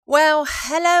Well,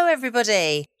 hello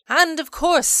everybody. And of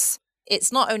course,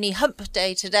 it's not only Hump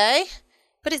Day today,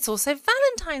 but it's also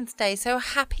Valentine's Day. So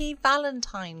happy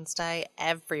Valentine's Day,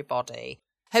 everybody.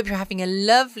 Hope you're having a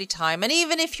lovely time. And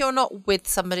even if you're not with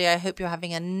somebody, I hope you're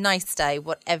having a nice day,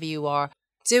 whatever you are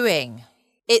doing.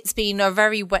 It's been a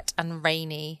very wet and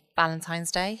rainy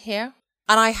Valentine's Day here.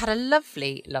 And I had a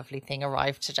lovely, lovely thing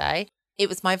arrive today. It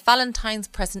was my Valentine's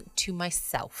present to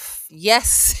myself.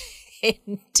 Yes,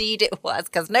 indeed it was,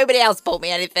 because nobody else bought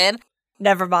me anything.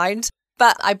 Never mind.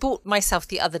 But I bought myself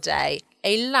the other day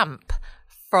a lamp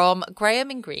from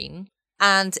Graham & Green.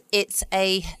 And it's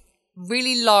a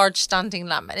really large standing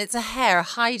lamp. And it's a hair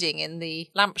hiding in the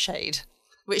lampshade,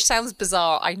 which sounds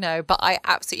bizarre, I know, but I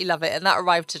absolutely love it. And that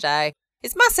arrived today.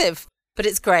 It's massive. But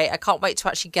it's great. I can't wait to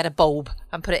actually get a bulb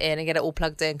and put it in and get it all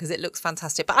plugged in because it looks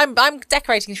fantastic. But I'm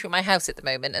decorating through my house at the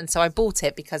moment. And so I bought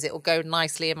it because it will go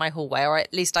nicely in my hallway, or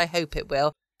at least I hope it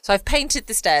will. So I've painted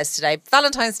the stairs today.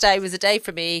 Valentine's Day was a day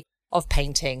for me of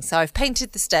painting. So I've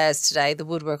painted the stairs today, the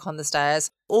woodwork on the stairs.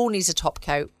 All needs a top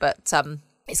coat, but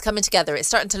it's coming together. It's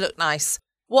starting to look nice.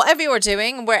 Whatever you're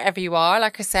doing, wherever you are,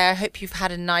 like I say, I hope you've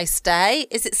had a nice day.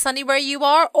 Is it sunny where you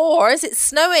are, or is it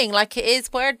snowing like it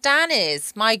is where Dan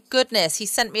is? My goodness, he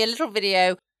sent me a little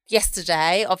video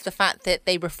yesterday of the fact that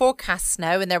they were forecast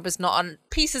snow and there was not a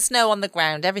piece of snow on the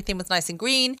ground. Everything was nice and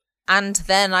green. And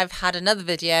then I've had another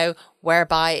video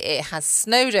whereby it has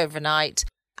snowed overnight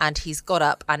and he's got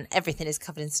up and everything is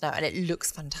covered in snow and it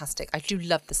looks fantastic. I do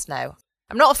love the snow.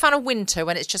 I'm not a fan of winter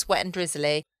when it's just wet and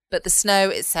drizzly. But the snow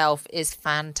itself is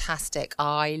fantastic.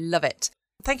 I love it.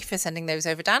 Thank you for sending those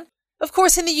over, Dan. Of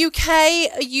course, in the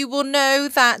UK, you will know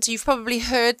that you've probably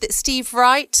heard that Steve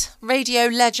Wright, radio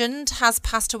legend, has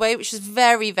passed away, which is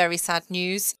very, very sad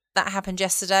news. That happened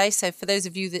yesterday. So for those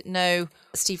of you that know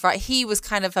Steve Wright, he was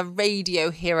kind of a radio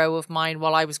hero of mine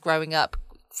while I was growing up.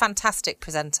 Fantastic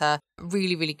presenter,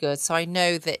 really, really good. So I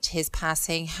know that his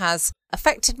passing has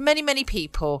affected many, many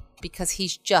people because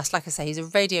he's just, like I say, he's a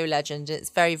radio legend. It's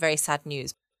very, very sad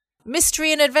news.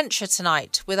 Mystery and adventure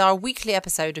tonight with our weekly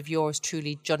episode of yours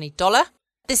truly, Johnny Dollar.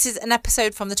 This is an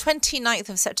episode from the 29th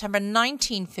of September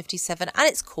 1957 and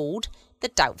it's called The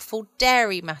Doubtful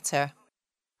Dairy Matter.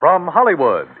 From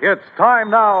Hollywood, it's time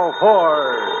now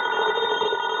for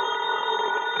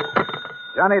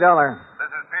Johnny Dollar.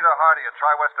 Peter Hardy at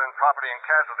Tri-Western Property and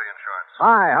Casualty Insurance.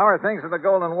 Hi, how are things in the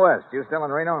Golden West? You still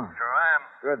in Reno? Sure am.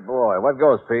 Good boy. What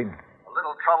goes, Pete? A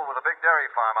little trouble with a big dairy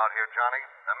farm out here, Johnny.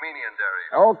 Armenian Dairy.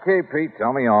 Okay, Pete,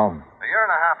 tell me all. A year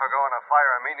and a half ago in a fire,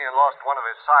 Armenian lost one of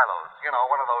his silos. You know,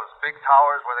 one of those big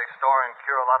towers where they store and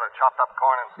cure a lot of chopped up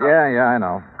corn and stuff. Yeah, I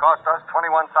know. Cost us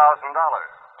 $21,000.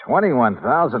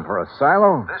 $21,000 for a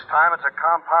silo? This time it's a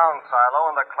compound silo,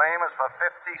 and the claim is for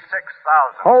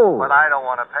 $56,000. Oh. But I don't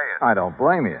want to pay it. I don't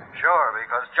blame you. Sure,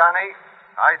 because, Johnny,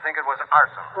 I think it was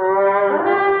arson.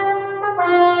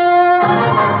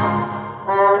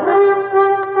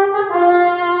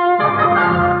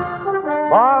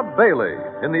 Bob Bailey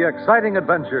in the exciting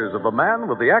adventures of the man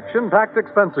with the action-packed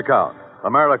expense account.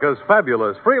 America's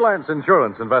fabulous freelance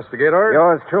insurance investigator.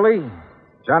 Yours truly,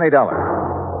 Johnny Dollar.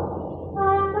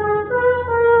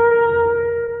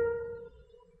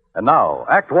 And now,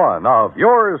 Act One of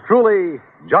yours truly,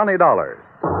 Johnny Dollar.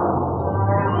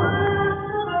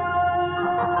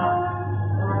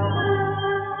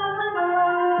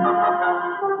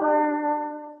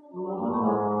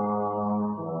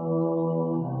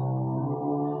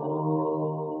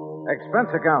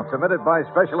 Expense account submitted by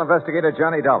Special Investigator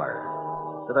Johnny Dollar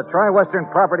to the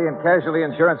Tri-Western Property and Casualty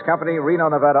Insurance Company,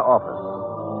 Reno, Nevada office.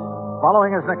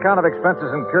 Following is an account of expenses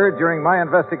incurred during my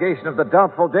investigation of the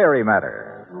Doubtful Dairy matter.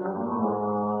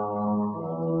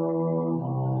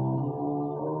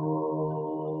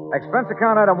 Expense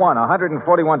account item 1, $141.20.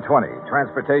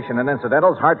 Transportation and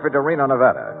incidentals, Hartford to Reno,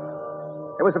 Nevada.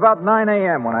 It was about 9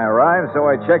 a.m. when I arrived, so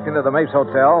I checked into the Mapes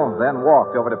Hotel, then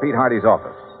walked over to Pete Hardy's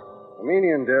office.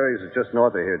 Armenian Dairies is just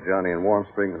north of here, Johnny, in Warm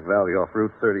Springs Valley off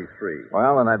Route 33.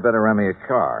 Well, then I'd better rent me a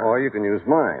car. Or you can use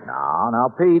mine. Now,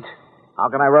 Pete.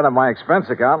 How can I run up my expense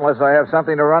account unless I have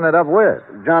something to run it up with?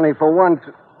 Johnny, for one...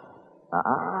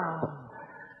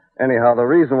 Anyhow, the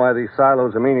reason why these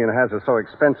silos Armenian has are so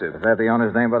expensive. Is that the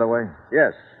owner's name, by the way?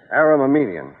 Yes, Aram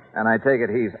Armenian. And I take it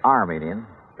he's Armenian.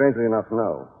 Strangely enough,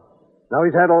 no. Now,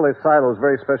 he's had all his silos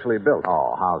very specially built.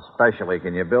 Oh, how specially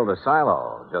can you build a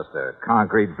silo? Just a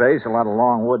concrete base, a lot of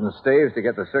long wooden staves to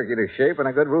get the circular shape, and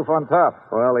a good roof on top.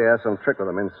 Well, he has some trick with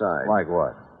them inside. Like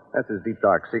what? That's his deep,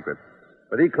 dark secret.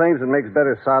 But he claims it makes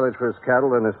better silage for his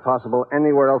cattle than is possible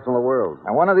anywhere else in the world.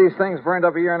 And one of these things burned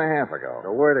up a year and a half ago.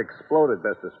 The word exploded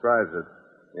best describes it.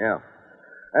 Yeah.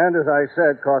 And as I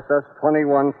said, cost us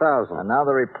 $21,000. And now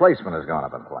the replacement has gone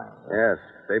up in flames. Yes,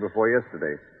 day before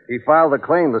yesterday. He filed the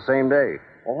claim the same day.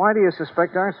 Well, why do you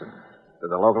suspect arson? Did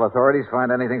the local authorities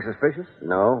find anything suspicious?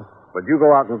 No, but you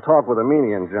go out and talk with a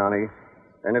Armenian, Johnny.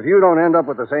 And if you don't end up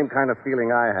with the same kind of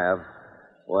feeling I have,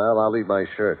 well, I'll leave my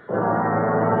shirt.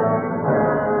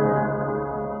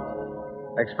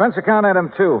 Expense account item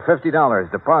 2,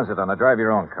 $50. Deposit on a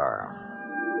drive-your-own car.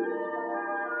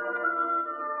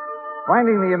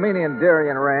 Finding the Armenian dairy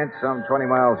and ranch some 20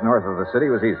 miles north of the city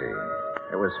was easy.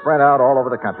 It was spread out all over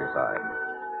the countryside.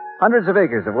 Hundreds of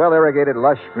acres of well-irrigated,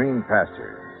 lush green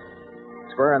pastures.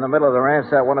 Square in the middle of the ranch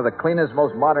sat one of the cleanest,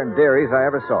 most modern dairies I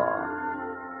ever saw.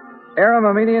 Aram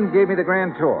Armenian gave me the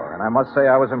grand tour, and I must say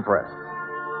I was impressed.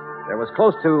 There was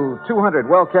close to 200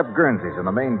 well-kept Guernseys in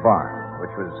the main barn,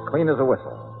 which was clean as a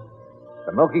whistle.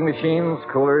 The milking machines,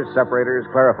 coolers, separators,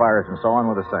 clarifiers, and so on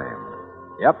were the same.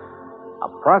 Yep, a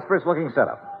prosperous-looking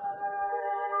setup.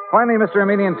 Finally, Mr.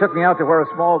 Armenian took me out to where a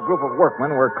small group of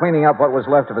workmen were cleaning up what was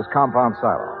left of his compound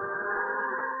silo.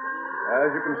 As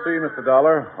you can see, Mr.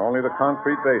 Dollar, only the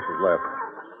concrete base is left.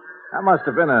 That must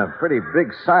have been a pretty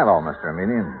big silo, Mr.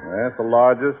 Armenian. That's the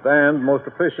largest and most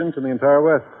efficient in the entire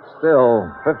West. Still,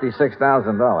 $56,000.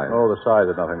 Oh, the size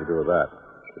had nothing to do with that.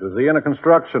 It was the inner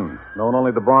construction, known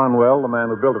only to Barnwell, the man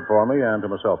who built it for me, and to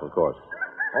myself, of course.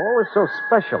 Oh, what was so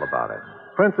special about it?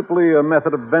 Principally a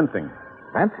method of venting.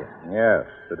 Venting? Yes,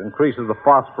 it increases the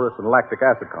phosphorus and lactic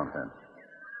acid content.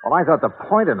 Well, I thought the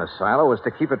point in the silo was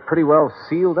to keep it pretty well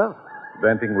sealed up.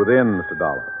 Venting within, Mr.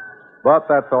 Dollar. But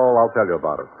that's all I'll tell you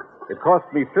about it. It cost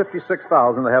me $56,000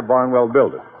 to have Barnwell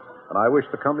build it. And I wish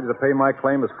the company to pay my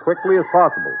claim as quickly as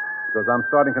possible, because I'm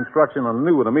starting construction on a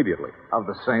new one immediately. Of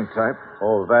the same type?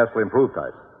 Oh, vastly improved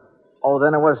type. Oh,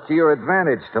 then it was to your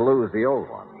advantage to lose the old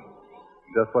one.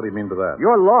 Just what do you mean by that?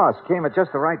 Your loss came at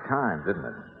just the right time, didn't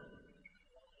it?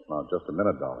 Now, just a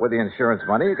minute, Dollar. With the insurance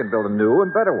money, you can build a new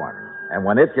and better one. And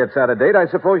when it gets out of date, I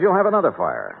suppose you'll have another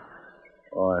fire.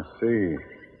 Oh, I see.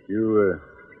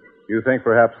 You think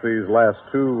perhaps these last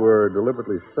two were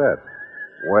deliberately set?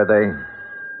 Were they?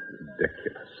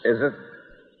 Ridiculous. Is it?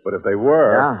 But if they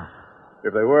were... Yeah?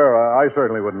 If they were, I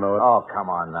certainly wouldn't know it. Oh, come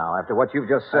on now. After what you've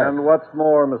just said. And what's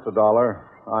more, Mr. Dollar,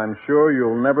 I'm sure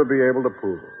you'll never be able to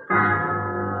prove it.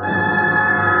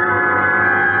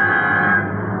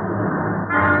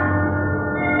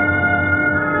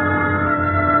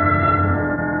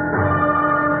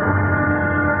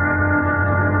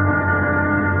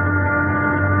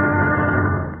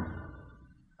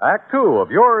 Act two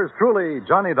of yours truly,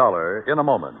 Johnny Dollar, in a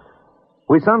moment.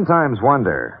 We sometimes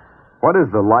wonder, what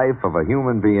is the life of a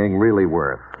human being really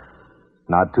worth?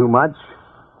 Not too much?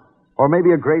 Or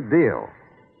maybe a great deal?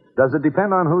 Does it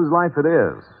depend on whose life it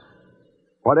is?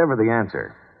 Whatever the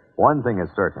answer, one thing is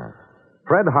certain.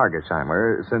 Fred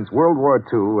Hargesheimer, since World War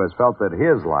II, has felt that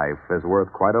his life is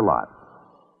worth quite a lot.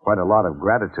 Quite a lot of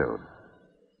gratitude.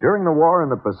 During the war in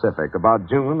the Pacific, about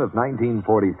June of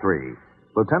 1943,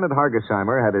 Lieutenant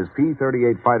Hargesheimer had his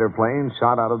P-38 fighter plane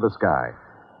shot out of the sky.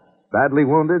 Badly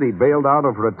wounded, he bailed out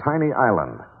over a tiny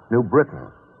island, New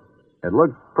Britain. It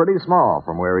looked pretty small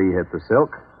from where he hit the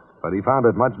silk, but he found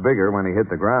it much bigger when he hit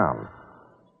the ground.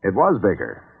 It was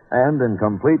bigger, and in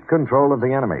complete control of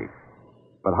the enemy.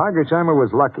 But Hargesheimer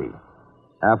was lucky.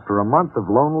 After a month of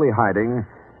lonely hiding,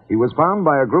 he was found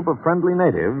by a group of friendly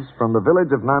natives from the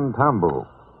village of Nantambu.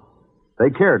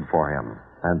 They cared for him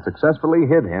and successfully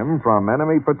hid him from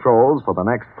enemy patrols for the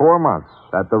next 4 months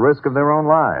at the risk of their own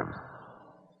lives.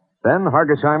 Then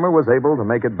Hargesheimer was able to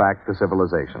make it back to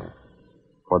civilization.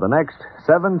 For the next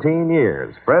 17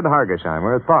 years, Fred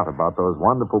Hargesheimer thought about those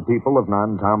wonderful people of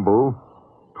Nantambu.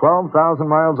 12,000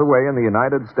 miles away in the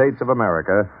United States of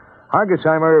America,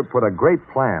 Hargesheimer put a great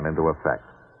plan into effect.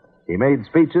 He made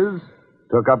speeches,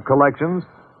 took up collections,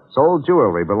 sold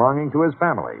jewelry belonging to his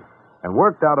family, and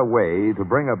worked out a way to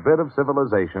bring a bit of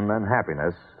civilization and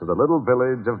happiness to the little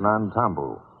village of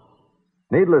Nantambu.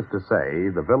 Needless to say,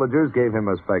 the villagers gave him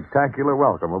a spectacular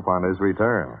welcome upon his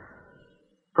return.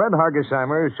 Fred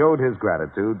Hargesheimer showed his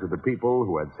gratitude to the people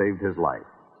who had saved his life.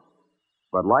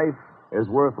 But life is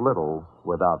worth little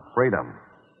without freedom,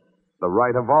 the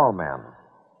right of all men,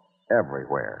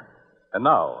 everywhere. And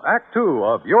now, Act two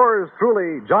of yours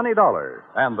truly, Johnny Dollar,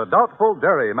 and the Doubtful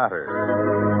Dairy Matter.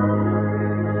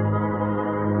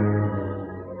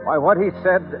 Why, what he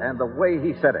said and the way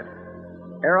he said it.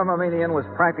 Aram Armenian was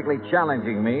practically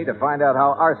challenging me to find out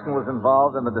how arson was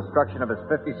involved in the destruction of his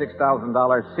 $56,000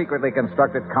 secretly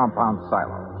constructed compound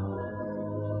silo.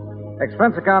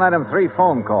 Expense account item 3,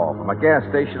 phone call from a gas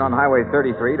station on Highway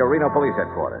 33 to Reno Police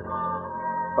Headquarters.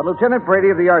 But Lieutenant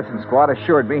Brady of the arson squad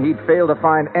assured me he'd failed to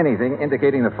find anything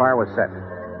indicating the fire was set.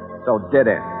 So dead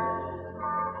end.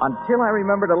 Until I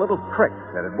remembered a little trick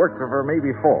that had worked for me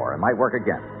before and might work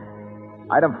again.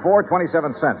 Item 4,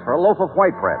 27 cents for a loaf of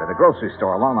white bread at a grocery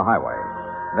store along the highway.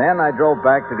 Then I drove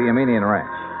back to the Armenian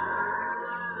ranch.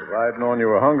 If I'd known you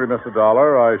were hungry, Mr.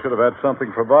 Dollar, I should have had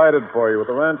something provided for you at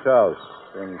the ranch house,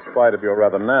 in spite of your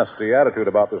rather nasty attitude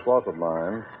about this loss of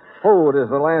mine. Food is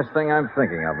the last thing I'm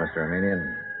thinking of, Mr. Armenian.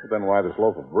 But then why this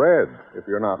loaf of bread, if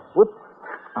you're not... Whoop!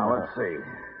 Now, let's see.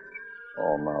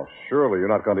 Oh, now, surely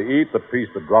you're not going to eat the piece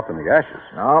that dropped in the ashes.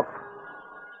 Nope.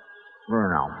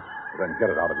 No. Then get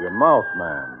it out of your mouth,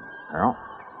 man. No.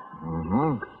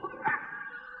 Mm-hmm.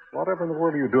 Whatever in the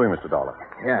world are you doing, Mr. Dollar?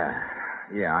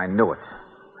 Yeah, I knew it.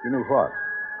 You knew what?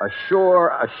 A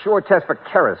sure test for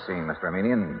kerosene, Mr.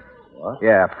 Armenian. What?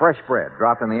 Yeah, fresh bread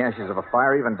dropped in the ashes of a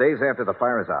fire even days after the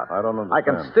fire is out. I don't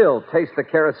understand. I can still taste the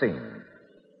kerosene.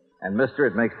 And, mister,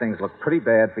 it makes things look pretty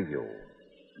bad for you.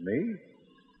 Me?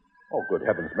 Oh, good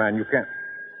heavens, man, you can't.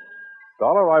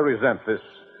 Dollar, I resent this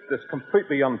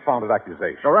completely unfounded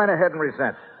accusation. Go right ahead and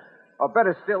resent. Or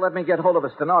better still, let me get hold of a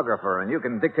stenographer and you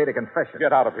can dictate a confession.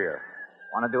 Get out of here.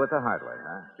 Want to do it the hard way,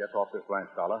 huh? Get off this ranch,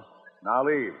 Dollar. Now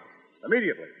leave.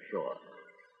 Immediately. Sure.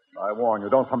 I warn you,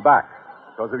 don't come back.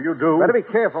 Because if you do... Better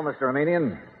be careful, Mr.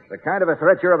 Armenian. The kind of a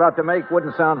threat you're about to make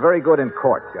wouldn't sound very good in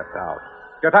court. Get out.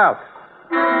 Get out!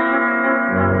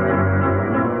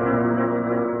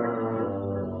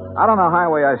 Out on the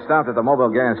highway, I stopped at the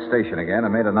mobile gas station again and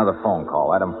made another phone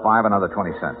call. Item 5, another 20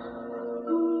 cents.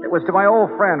 It was to my old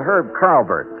friend Herb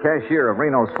Carlbert, cashier of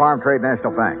Reno's Farm Trade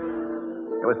National Bank.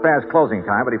 It was past closing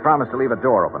time, but he promised to leave a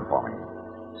door open for me.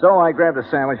 So I grabbed a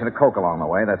sandwich and a Coke along the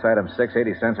way. That's item 6,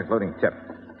 80 cents, including tip.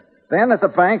 Then at the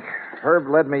bank, Herb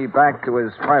led me back to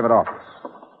his private office.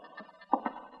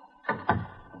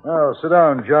 Oh, sit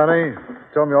down, Johnny.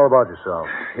 Tell me all about yourself.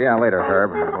 Yeah, later,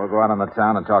 Herb. We'll go out on the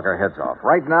town and talk our heads off.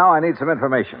 Right now, I need some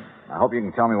information. I hope you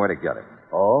can tell me where to get it.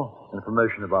 Oh?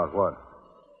 Information about what?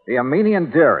 The Armenian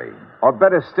Dairy. Or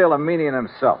better still, Armenian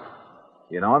himself.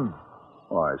 You know him?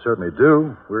 Well, I certainly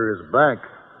do. We're his bank.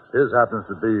 His happens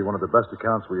to be one of the best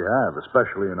accounts we have,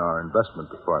 especially in our investment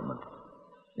department.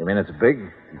 You mean it's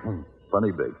big?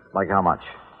 Funny big. Like how much?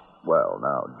 Well,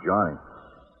 now, Johnny,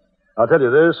 I'll tell you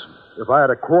this. If I had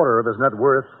a quarter of his net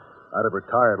worth, I'd have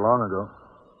retired long ago.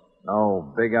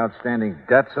 No big outstanding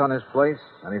debts on his place?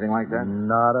 Anything like that?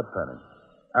 Not a penny.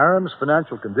 Aram's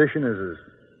financial condition is as...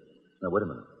 Now, wait a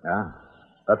minute. Yeah?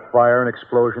 That fire and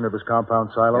explosion of his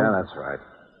compound silo? Yeah, that's right.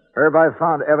 Herb, I've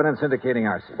found evidence indicating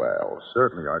arson. Well,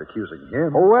 certainly aren't accusing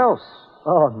him. Who else?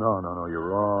 Oh, no, you're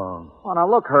wrong. Oh, now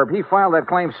look, Herb, he filed that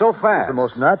claim so fast. It's the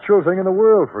most natural thing in the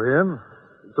world for him.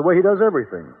 It's the way he does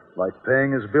everything, like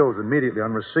paying his bills immediately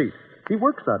on receipt. He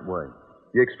works that way.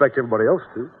 You expect everybody else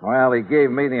to. Well, he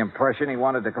gave me the impression he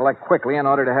wanted to collect quickly in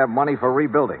order to have money for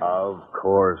rebuilding. Of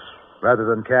course. Rather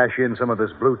than cash in some of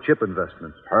his blue chip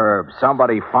investments. Herb,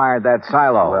 somebody fired that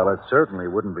silo. Well, it certainly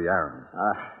wouldn't be Aaron.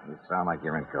 You sound like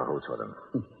you're in cahoots with him.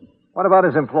 What about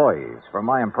his employees? From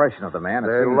my impression of the man,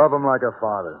 They love him like a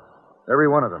father. Every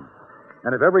one of them.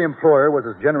 And if every employer was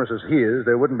as generous as he is,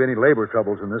 there wouldn't be any labor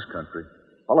troubles in this country.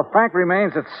 Well, the fact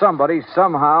remains that somebody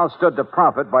somehow stood to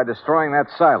profit by destroying that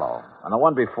silo, and the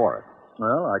one before it.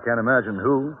 Well, I can't imagine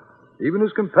who. Even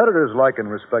his competitors like and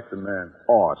respect the man.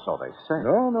 Oh, so they say.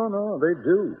 No, they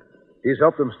do. He's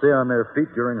helped them stay on their feet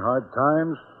during hard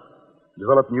times,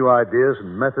 developed new ideas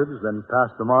and methods, then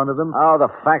passed them on to them. Oh, the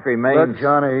fact remains... Look,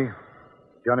 Johnny,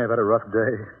 I've had a rough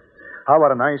day. How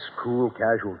about a nice, cool,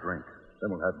 casual drink?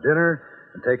 Then we'll have dinner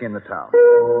and take in the town.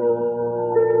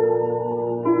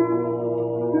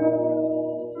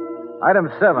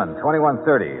 Item 7,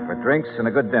 2130, for drinks and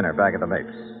a good dinner back at the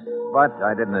Mapes. But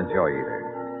I didn't enjoy either.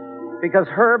 Because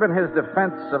Herb in his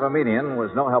defense of Armenian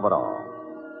was no help at all.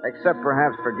 Except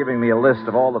perhaps for giving me a list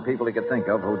of all the people he could think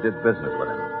of who did business with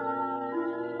him.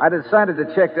 I decided to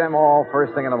check them all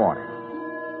first thing in the morning.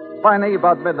 Finally,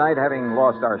 about midnight, having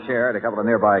lost our share at a couple of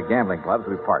nearby gambling clubs,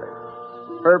 we parted.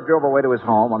 Herb drove away to his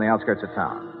home on the outskirts of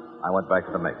town. I went back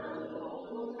to the Mapes.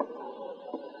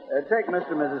 Take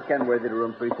Mr. and Mrs. Kenworthy to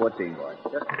room 314, boy.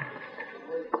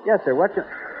 Yes, sir. What can...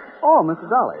 Oh, Mr.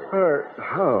 Dolly.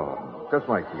 Just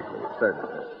my key, please. Certainly,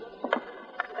 sir.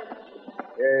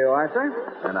 Here you are,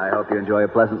 sir. And I hope you enjoy a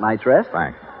pleasant night's rest.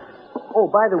 Thanks. Oh,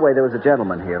 by the way, there was a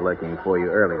gentleman here looking for you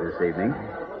early this evening.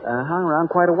 Hung around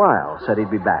quite a while. Said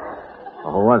he'd be back.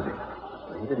 Well, who was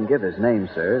he? He didn't give his name,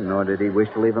 sir, nor did he wish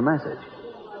to leave a message.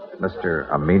 Mr.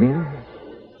 Armenian?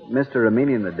 Mr.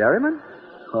 Armenian the dairyman?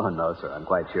 Oh, no, sir. I'm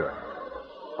quite sure.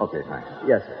 Okay, thanks.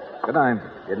 Yes, sir. Good night.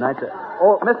 Good night, sir.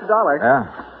 Oh, Mr. Dollar. Yeah?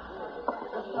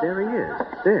 There he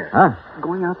is. There. Huh?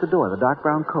 Going out the door, the dark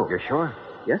brown coat. You're sure?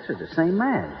 Yes, sir. The same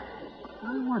man.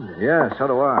 I wonder. Yeah, so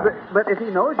do I. But if he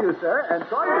knows you, sir, and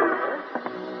saw you, sir.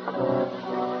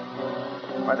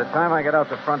 By the time I got out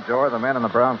the front door, the man in the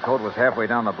brown coat was halfway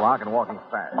down the block and walking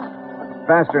fast.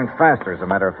 Faster and faster, as a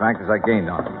matter of fact, as I gained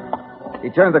on him. He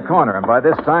turned the corner, and by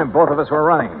this time, both of us were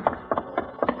running.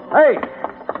 Hey!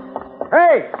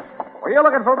 Hey! Were you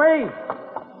looking for me?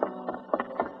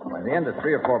 By the end of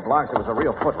 3 or 4 blocks, it was a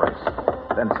real foot race.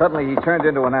 Then suddenly he turned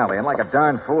into an alley, and like a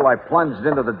darn fool, I plunged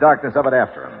into the darkness of it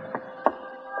after him.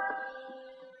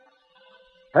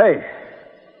 Hey!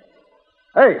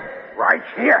 Hey! Right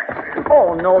here.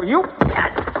 Oh, no, you...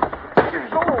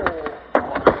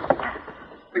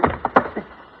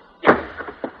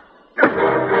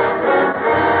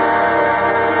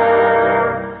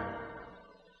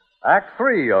 Act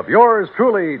 3 of yours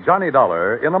truly, Johnny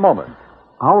Dollar, in a moment.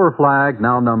 Our flag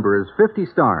now numbers 50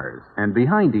 stars, and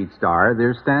behind each star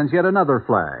there stands yet another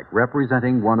flag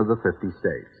representing one of the 50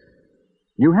 states.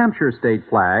 New Hampshire state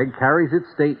flag carries its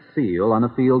state seal on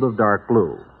a field of dark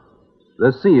blue.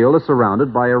 The seal is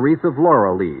surrounded by a wreath of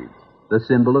laurel leaves, the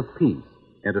symbol of peace,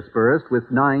 interspersed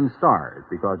with 9 stars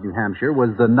because New Hampshire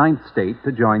was the 9th state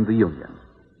to join the Union.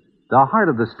 The heart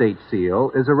of the state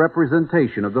seal is a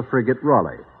representation of the frigate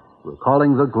Raleigh,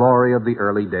 recalling the glory of the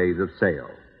early days of sail.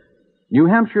 New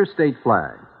Hampshire state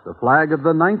flag, the flag of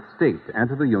the 9th state to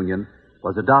enter the Union,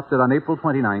 was adopted on April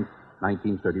 29,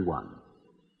 1931.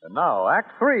 And now,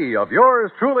 Act 3 of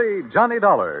yours truly, Johnny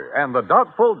Dollar, and the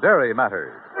Doubtful Dairy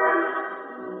Matters.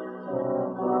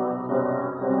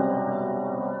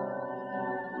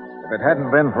 If it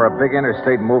hadn't been for a big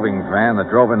interstate moving van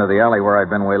that drove into the alley where I'd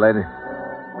been waylaid,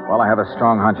 well, I have a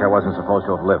strong hunch I wasn't supposed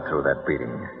to have lived through that beating.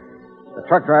 The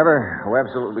truck driver, who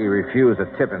absolutely refused a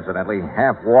tip, incidentally,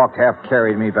 half walked, half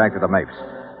carried me back to the Mapes.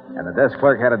 And the desk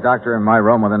clerk had a doctor in my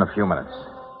room within a few minutes.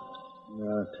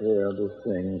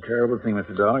 Terrible thing,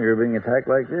 Mr. Dollar. You're being attacked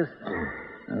like this.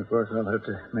 And, of course, I'll have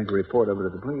to make a report over to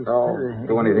the police. Oh,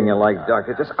 do anything you like,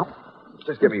 Doctor.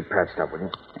 Just get me patched up, will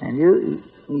you? And you,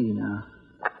 easy now.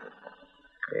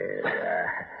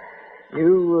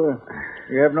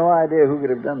 You have no idea who could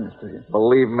have done this to you.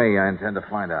 Believe me, I intend to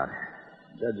find out.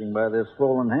 Judging by this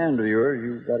swollen hand of yours,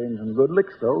 you've got in some good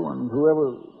licks, though, and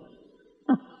whoever...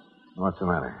 What's the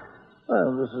matter?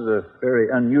 Well, this is a very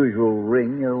unusual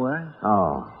ring you're wearing.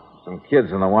 Oh, some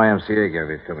kids in the YMCA gave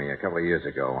it to me a couple of years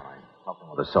ago. I helped them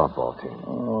with the softball team.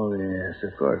 Oh, yes,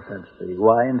 of course. That's the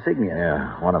Y insignia.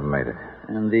 Yeah, one of them made it.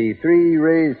 And the 3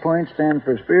 raised points stand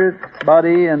for spirit,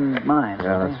 body, and mind.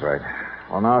 Yeah, that's right.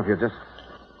 Well, now, if you just...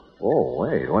 Oh,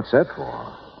 wait, what's that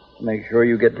for? Make sure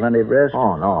you get plenty of rest.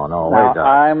 Oh, no, Now, wait, Doc.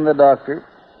 I'm the doctor.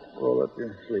 Roll up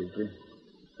your sleeve, please.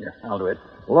 Here, I'll do it.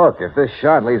 Look, if this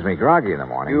shot leaves me groggy in the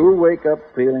morning... You'll wake up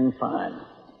feeling fine.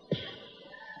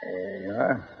 There you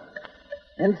are.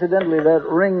 Incidentally, that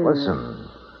ring... Listen,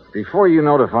 before you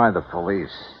notify the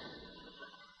police...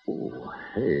 Ooh,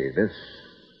 hey, this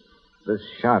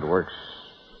shot works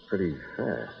pretty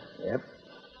fast. Yep.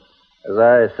 As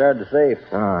I started to say,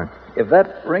 All right. if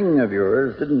that ring of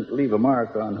yours didn't leave a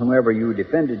mark on whomever you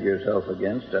defended yourself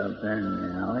against out there in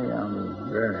the alley, I'll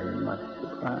be very much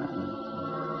surprised.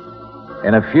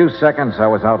 In a few seconds, I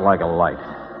was out like a light.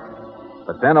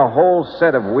 But then a whole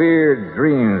set of weird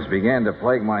dreams began to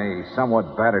plague my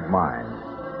somewhat battered mind.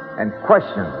 And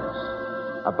questions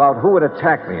about who had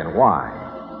attacked me and why.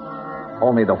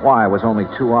 Only the why was only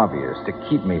too obvious to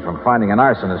keep me from finding an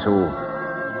arsonist who...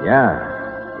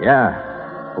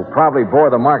 Yeah, who probably bore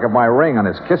the mark of my ring on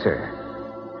his kisser.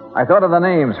 I thought of the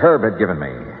names Herb had given me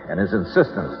and his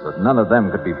insistence that none of them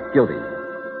could be guilty.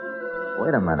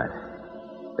 Wait a minute.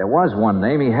 There was one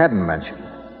name he hadn't mentioned,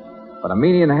 but a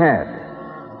median had,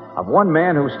 of one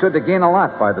man who stood to gain a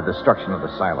lot by the destruction of the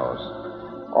silos.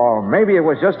 Or maybe it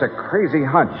was just a crazy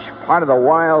hunch, part of the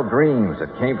wild dreams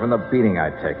that came from the beating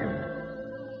I'd taken.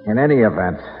 In any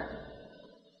event...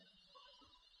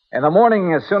 In the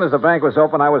morning, as soon as the bank was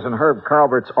open, I was in Herb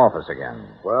Carlbert's office again.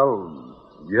 Well,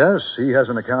 yes, he has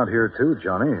an account here, too,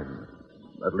 Johnny.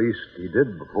 At least he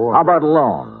did before. How about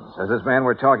loans? Has this man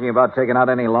we're talking about taken out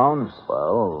any loans?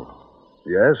 Well,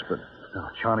 yes, but,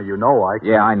 Johnny, you know I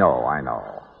can't... Yeah, I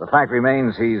know. The fact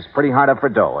remains he's pretty hard up for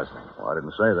dough, isn't he? Well, I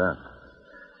didn't say that.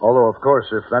 Although, of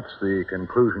course, if that's the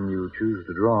conclusion you choose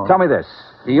to draw... Tell me this.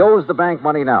 He owes the bank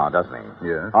money now, doesn't he?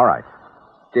 Yes. All right.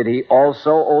 Did he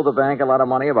also owe the bank a lot of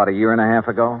money about a year and a half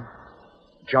ago?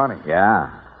 Johnny.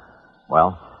 Yeah.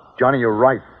 Well? Johnny, you're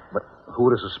right, but who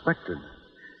would have suspected?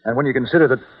 And when you consider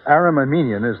that Aram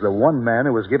Aminian is the one man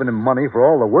who has given him money for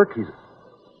all the work he's...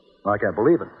 I can't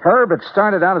believe it. Herb, it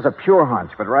started out as a pure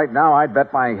hunch, but right now I'd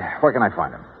bet my... Where can I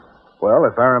find him? Well,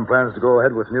 if Aram plans to go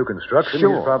ahead with new construction,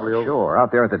 he's probably over. Sure.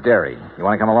 Out there at the dairy. You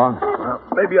want to come along? Well,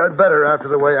 maybe I'd better after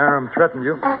the way Aram threatened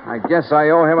you. I guess I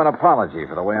owe him an apology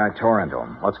for the way I tore into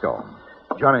him. Let's go.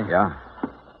 Johnny. Yeah?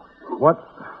 What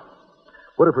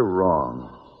if we're wrong?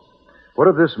 What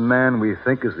if this man we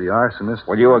think is the arsonist...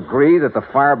 Will you agree that the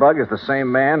firebug is the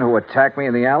same man who attacked me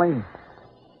in the alley?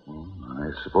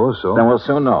 I suppose so. Then we'll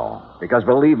soon know. Because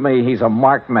believe me, he's a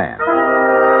marked man.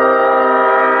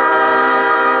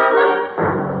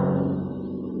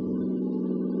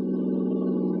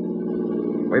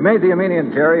 We made the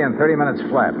Armenian dairy in 30 minutes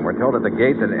flat, and we're told at the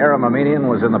gate that Aram Armenian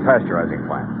was in the pasteurizing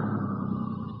plant.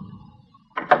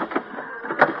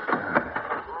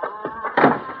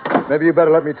 Maybe you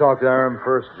better let me talk to Aram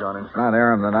first, Johnny. It's not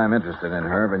Aram that I'm interested in,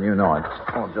 Herb, and you know it.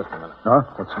 Oh, just a minute. Huh?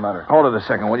 What's the matter? Hold it a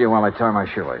second, will you, while I tie my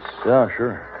shoelace? Yeah,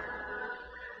 sure.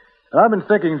 I've been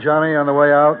thinking, Johnny, on the way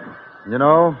out, you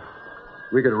know,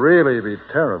 we could really be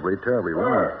terribly, terribly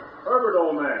wrong. Herbert,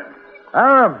 old man.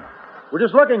 Aram, we're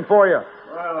just looking for you.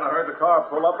 Well, when I heard the car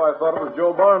pull up, I thought it was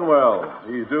Joe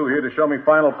Barnwell. He's due here to show me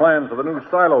final plans for the new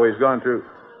silo he's going to.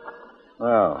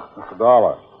 Well, Mr.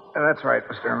 Dollar. That's right,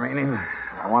 Mr. Armenian.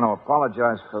 I want to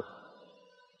apologize for...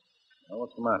 Well,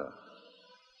 what's the matter?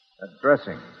 that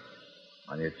dressing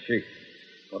on your cheek.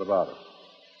 What about it?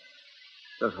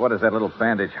 Just what is that little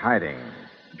bandage hiding?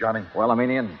 Johnny? Well,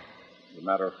 Armenian? As a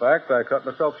matter of fact, I cut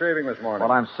myself shaving this morning.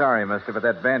 Well, I'm sorry, mister, but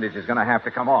that bandage is going to have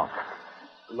to come off.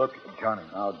 Look, Johnny.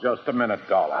 Now, just a minute,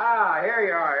 Dollar. Here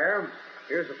you are, Aram.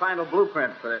 Here's the final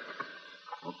blueprint for it.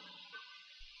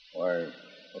 Why,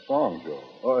 what's wrong, Joe?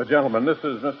 Oh, gentlemen, this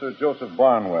is Mr. Joseph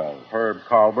Barnwell, Herb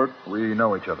Colbert. We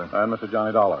know each other. And Mr.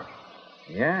 Johnny Dollar.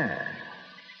 Yeah.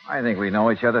 I think we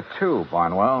know each other, too,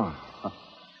 Barnwell.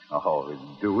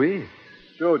 Oh, do we?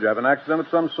 Joe, did you have an accident of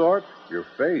some sort? Your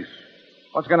face.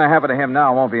 What's going to happen to him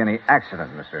now won't be any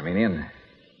accident, Mr. Armenian.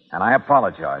 And I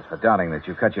apologize for doubting that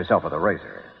you cut yourself with a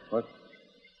razor. What?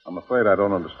 I'm afraid I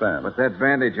don't understand. But that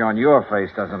bandage on your face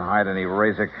doesn't hide any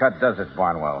razor cut, does it,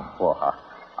 Barnwell? Well,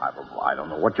 I don't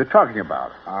know what you're talking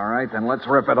about. All right, then let's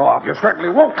rip it off. You certainly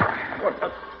won't. What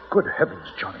the... Good heavens,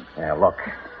 Johnny. Yeah, look.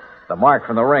 The mark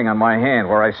from the ring on my hand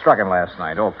where I struck him last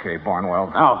night. Okay,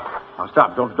 Barnwell. Now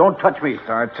stop. Don't touch me.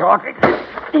 Start talking.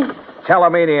 Tell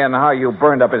Armenian how you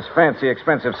burned up his fancy,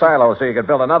 expensive silo so you could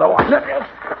build another one.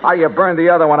 How you burned the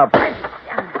other one up.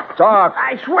 Talk.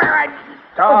 I swear I...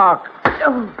 Talk.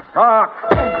 Talk. Talk.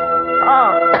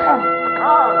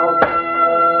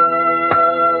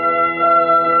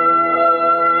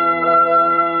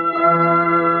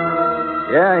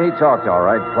 Yeah, he talked all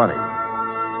right, plenty.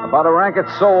 About a racket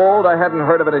so old I hadn't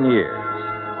heard of it in years.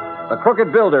 The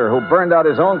crooked builder who burned out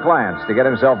his own clients to get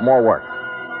himself more work.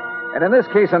 And in this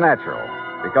case, a natural,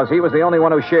 because he was the only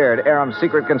one who shared Aram's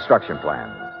secret construction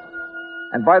plans.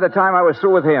 And by the time I was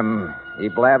through with him, he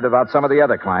blabbed about some of the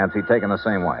other clients he'd taken the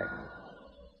same way.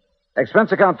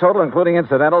 Expense account total, including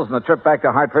incidentals and the trip back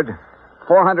to Hartford,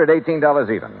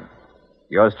 $418 even.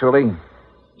 Yours truly,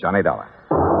 Johnny Dollar.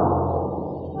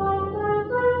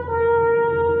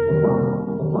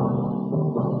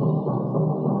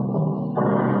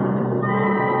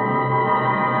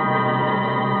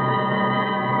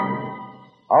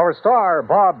 Our star,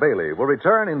 Bob Bailey, will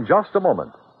return in just a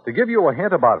moment to give you a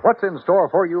hint about what's in store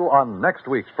for you on next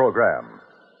week's program.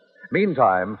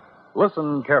 Meantime,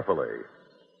 listen carefully.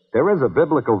 There is a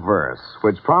biblical verse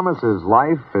which promises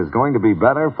life is going to be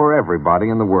better for everybody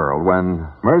in the world when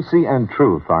mercy and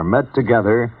truth are met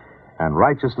together and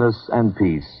righteousness and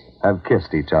peace have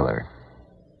kissed each other.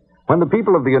 When the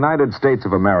people of the United States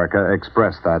of America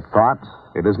express that thought,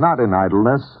 it is not in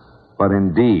idleness, but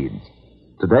in deeds.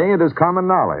 Today, it is common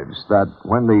knowledge that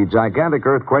when the gigantic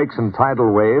earthquakes and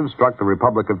tidal waves struck the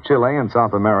Republic of Chile in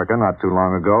South America not too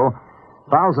long ago,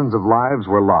 thousands of lives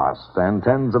were lost and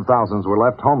tens of thousands were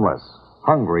left homeless,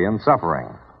 hungry, and suffering.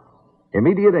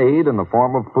 Immediate aid in the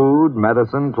form of food,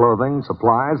 medicine, clothing,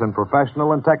 supplies, and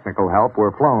professional and technical help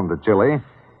were flown to Chile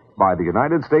by the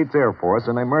United States Air Force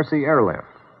in a Mercy airlift.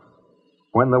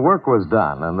 When the work was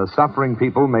done and the suffering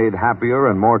people made happier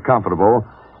and more comfortable,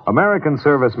 American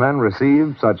servicemen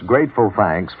received such grateful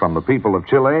thanks from the people of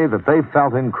Chile that they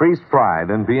felt increased pride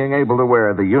in being able to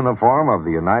wear the uniform of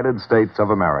the United States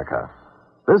of America.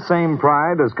 This same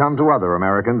pride has come to other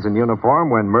Americans in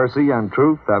uniform when mercy and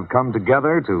truth have come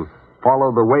together to follow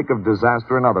the wake of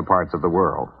disaster in other parts of the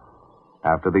world.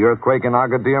 After the earthquake in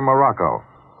Agadir, Morocco,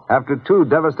 after 2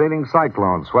 devastating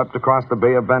cyclones swept across the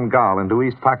Bay of Bengal into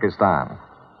East Pakistan,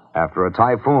 after a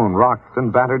typhoon rocked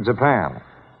and battered Japan.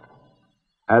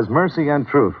 As mercy and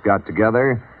truth got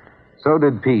together, so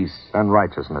did peace and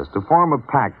righteousness to form a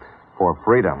pact for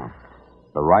freedom,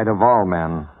 the right of all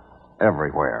men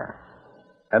everywhere.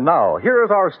 And now, here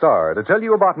is our star to tell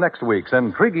you about next week's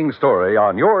intriguing story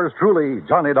on yours truly,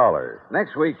 Johnny Dollar.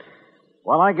 Next week,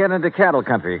 well, I get into cattle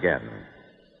country again.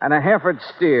 And a Hereford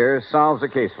steer solves the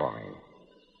case for me.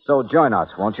 So join us,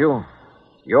 won't you?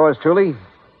 Yours truly,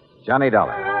 Johnny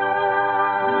Dollar.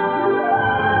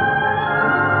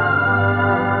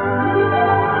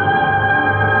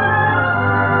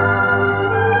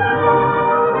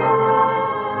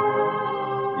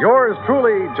 Yours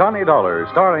truly, Johnny Dollar,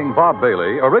 starring Bob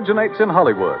Bailey, originates in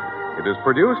Hollywood. It is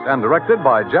produced and directed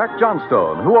by Jack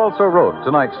Johnstone, who also wrote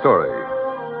tonight's story.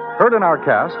 Heard in our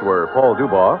cast were Paul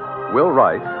Dubois, Will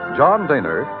Wright, John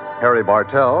Daner, Harry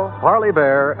Bartell, Parley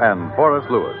Bear, and Forrest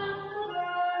Lewis.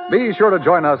 Be sure to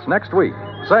join us next week,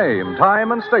 same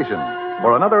time and station,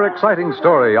 for another exciting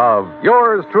story of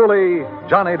yours truly,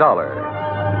 Johnny Dollar.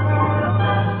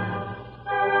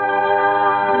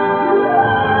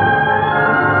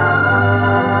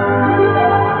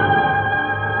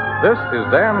 This is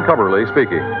Dan Coverly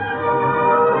speaking.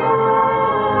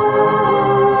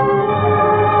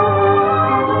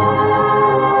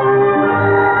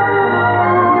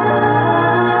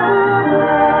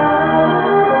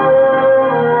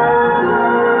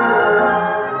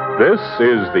 This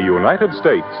is the United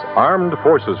States Armed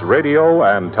Forces Radio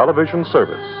and Television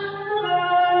Service.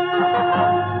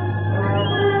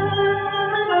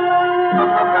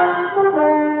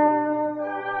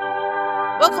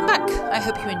 Welcome back. I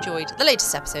hope you enjoyed the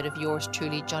latest episode of Yours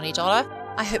Truly, Johnny Dollar.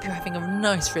 I hope you're having a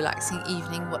nice, relaxing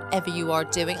evening, whatever you are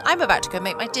doing. I'm about to go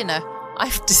make my dinner.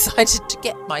 I've decided to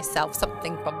get myself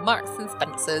something from Marks and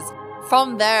Spencer's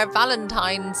from their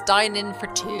Valentine's Dine-In for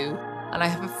Two. And I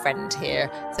have a friend here,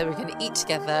 so we're going to eat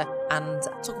together and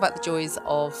talk about the joys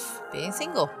of being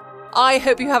single. I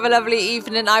hope you have a lovely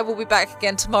evening. I will be back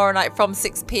again tomorrow night from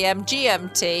 6 p.m.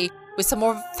 GMT with some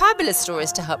more fabulous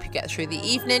stories to help you get through the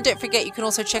evening. Don't forget, you can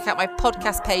also check out my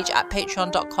podcast page at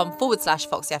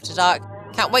patreon.com/Foxy After Dark.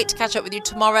 Can't wait to catch up with you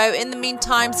tomorrow. In the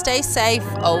meantime, stay safe,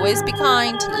 always be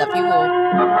kind. Love you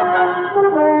all.